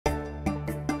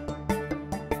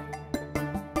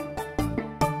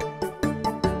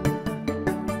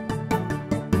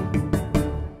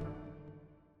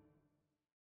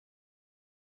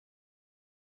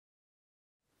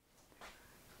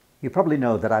You probably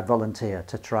know that I volunteer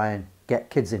to try and get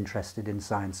kids interested in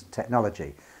science and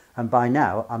technology, and by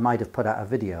now I might have put out a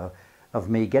video of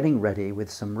me getting ready with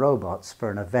some robots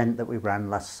for an event that we ran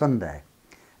last Sunday.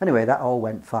 Anyway, that all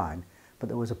went fine, but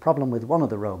there was a problem with one of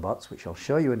the robots, which I'll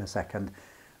show you in a second,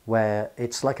 where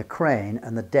it's like a crane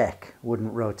and the deck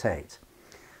wouldn't rotate.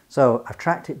 So I've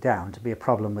tracked it down to be a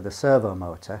problem with a servo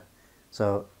motor.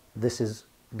 So this is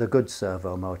the good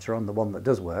servo motor on the one that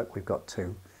does work. We've got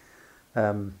two.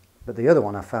 But the other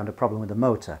one I found a problem with the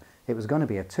motor. It was going to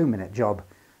be a 2-minute job.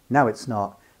 Now it's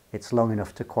not. It's long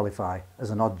enough to qualify as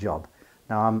an odd job.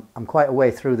 Now I'm quite a way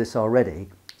through this already,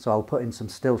 so I'll put in some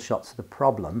still shots of the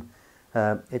problem.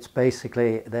 It's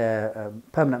basically they're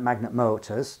permanent magnet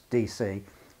motors, DC,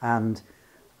 and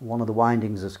one of the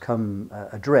windings has come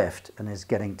adrift and is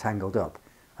getting tangled up.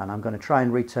 And I'm going to try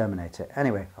and re-terminate it.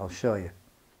 Anyway, I'll show you.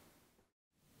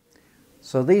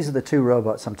 So these are the two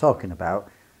robots I'm talking about.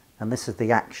 And this is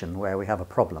the action where we have a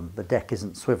problem. The deck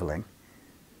isn't swiveling.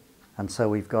 And so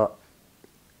we've got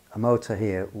a motor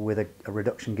here with a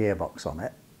reduction gearbox on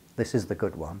it. This is the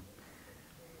good one.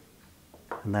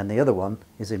 And then the other one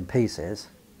is in pieces.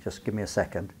 Just give me a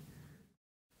second.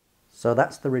 So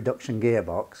that's the reduction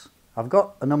gearbox. I've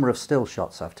got a number of still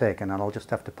shots I've taken and I'll just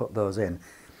have to put those in.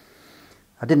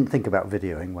 I didn't think about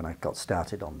videoing when I got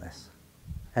started on this.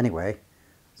 Anyway,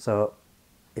 so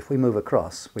if we move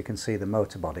across, we can see the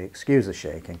motor body. Excuse the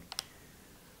shaking.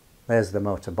 There's the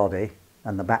motor body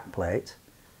and the back plate.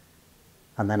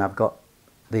 And then I've got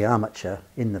the armature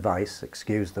in the vise.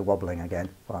 Excuse the wobbling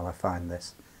again while I find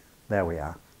this. There we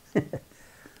are.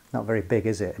 Not very big,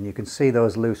 is it? And you can see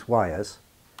those loose wires.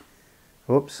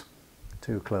 Oops,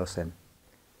 too close in.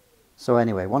 So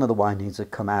anyway, one of the windings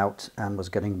had come out and was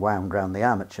getting wound around the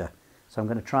armature. So I'm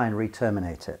going to try and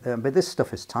re-terminate it. But this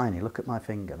stuff is tiny. Look at my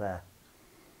finger there.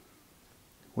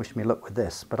 Wish me luck with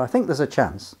this, but I think there's a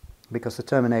chance because the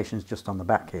termination is just on the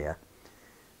back here.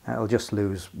 It'll just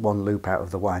lose one loop out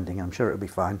of the winding. I'm sure it'll be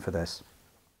fine for this.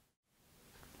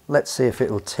 Let's see if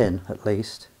it'll tin at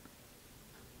least.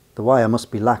 The wire must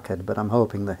be lacquered, but I'm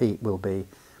hoping the heat will be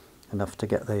enough to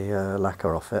get the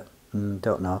lacquer off it.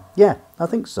 Don't know. Yeah, I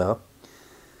think so.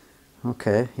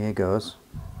 Okay, here goes.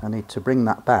 I need to bring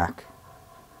that back.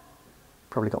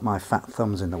 Probably got my fat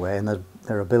thumbs in the way, and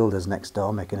there are builders next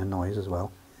door making a noise as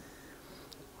well.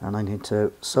 And I need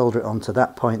to solder it onto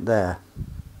that point there.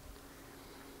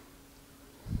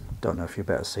 Don't know if you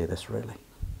better see this really.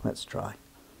 Let's try.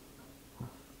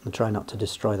 And try not to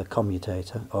destroy the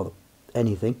commutator or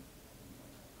anything.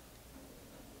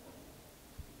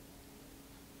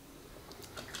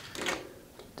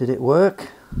 Did it work?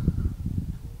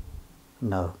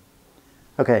 No.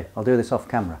 Okay, I'll do this off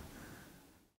camera.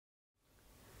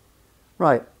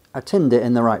 Right, I tinned it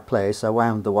in the right place. I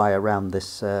wound the wire around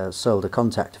this solder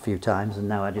contact a few times and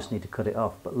now I just need to cut it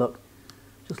off. But look,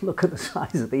 just look at the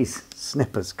size of these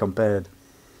snippers compared.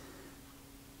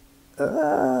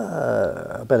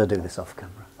 I better do this off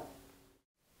camera.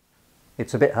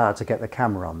 It's a bit hard to get the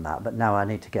camera on that, but now I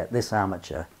need to get this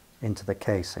armature into the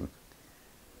casing.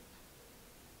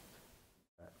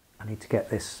 I need to get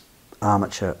this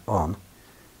armature on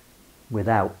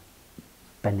without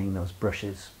bending those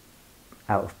brushes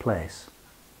out of place.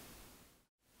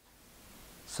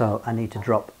 So I need to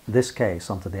drop this case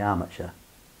onto the armature.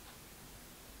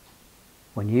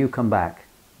 When you come back,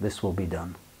 this will be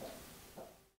done.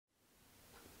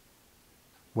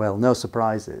 Well, no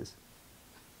surprises.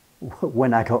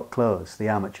 When I got close, the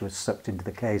armature was sucked into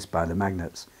the case by the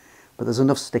magnets. But there's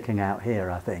enough sticking out here,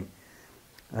 I think,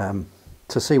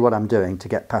 to see what I'm doing to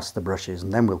get past the brushes,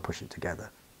 and then we'll push it together.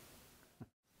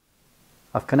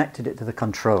 I've connected it to the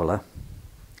controller.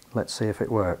 Let's see if it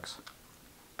works.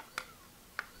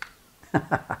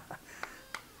 I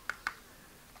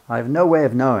have no way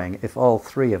of knowing if all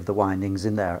three of the windings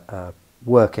in there are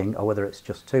working or whether it's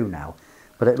just two now,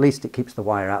 but at least it keeps the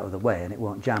wire out of the way and it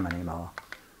won't jam anymore.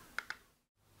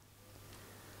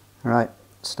 Right,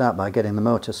 start by getting the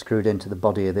motor screwed into the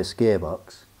body of this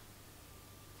gearbox.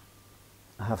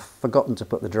 I have forgotten to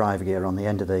put the drive gear on the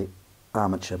end of the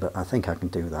armature, but I think I can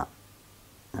do that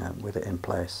with it in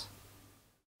place.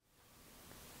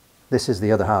 This is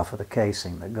the other half of the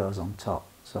casing that goes on top,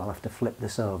 so I'll have to flip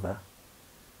this over.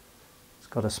 It's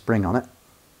got a spring on it,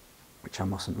 which I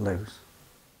mustn't lose.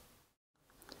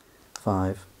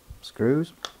 5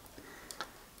 screws.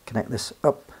 Connect this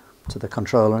up to the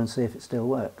controller and see if it still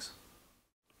works.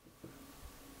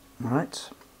 Right.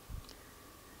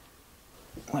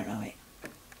 Where are we?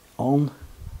 On.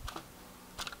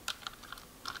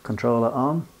 Controller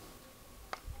on.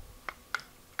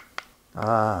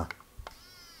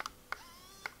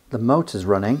 The motor's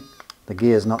running, the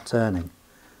gear's not turning.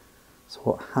 So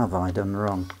what have I done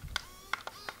wrong?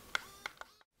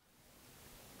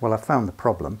 Well, I found the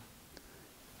problem.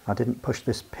 I didn't push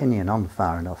this pinion on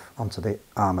far enough onto the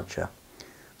armature.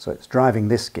 So it's driving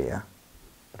this gear,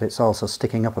 but it's also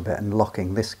sticking up a bit and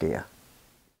locking this gear.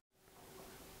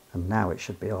 And now it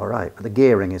should be alright, but the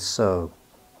gearing is so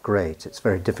great, it's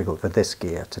very difficult for this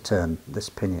gear to turn this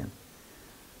pinion.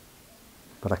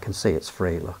 But I can see it's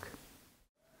free, look.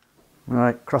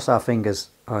 Right, cross our fingers.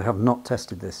 I have not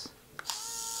tested this.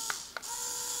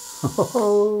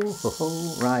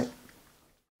 Right.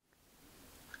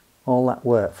 All that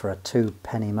work for a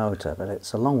 2-penny motor, but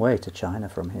it's a long way to China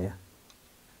from here.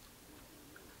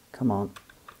 Come on,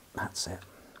 that's it.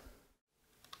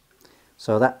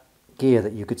 So that gear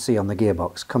that you could see on the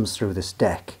gearbox comes through this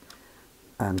deck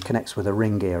and connects with a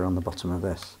ring gear on the bottom of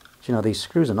this. Do you know, these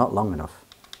screws are not long enough.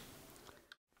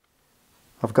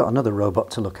 I've got another robot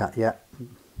to look at yet.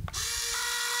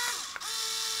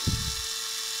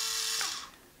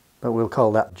 But we'll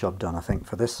call that job done, I think,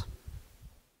 for this.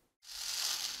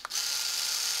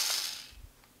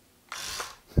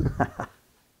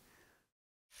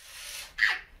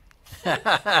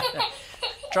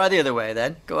 Try the other way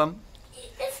then. Go on.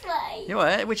 This way. You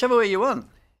want it? Whichever way you want.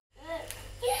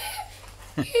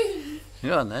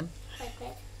 Go on then.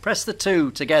 Press the two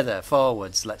together,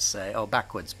 forwards, let's say, or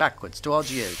backwards,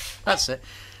 towards you. That's it.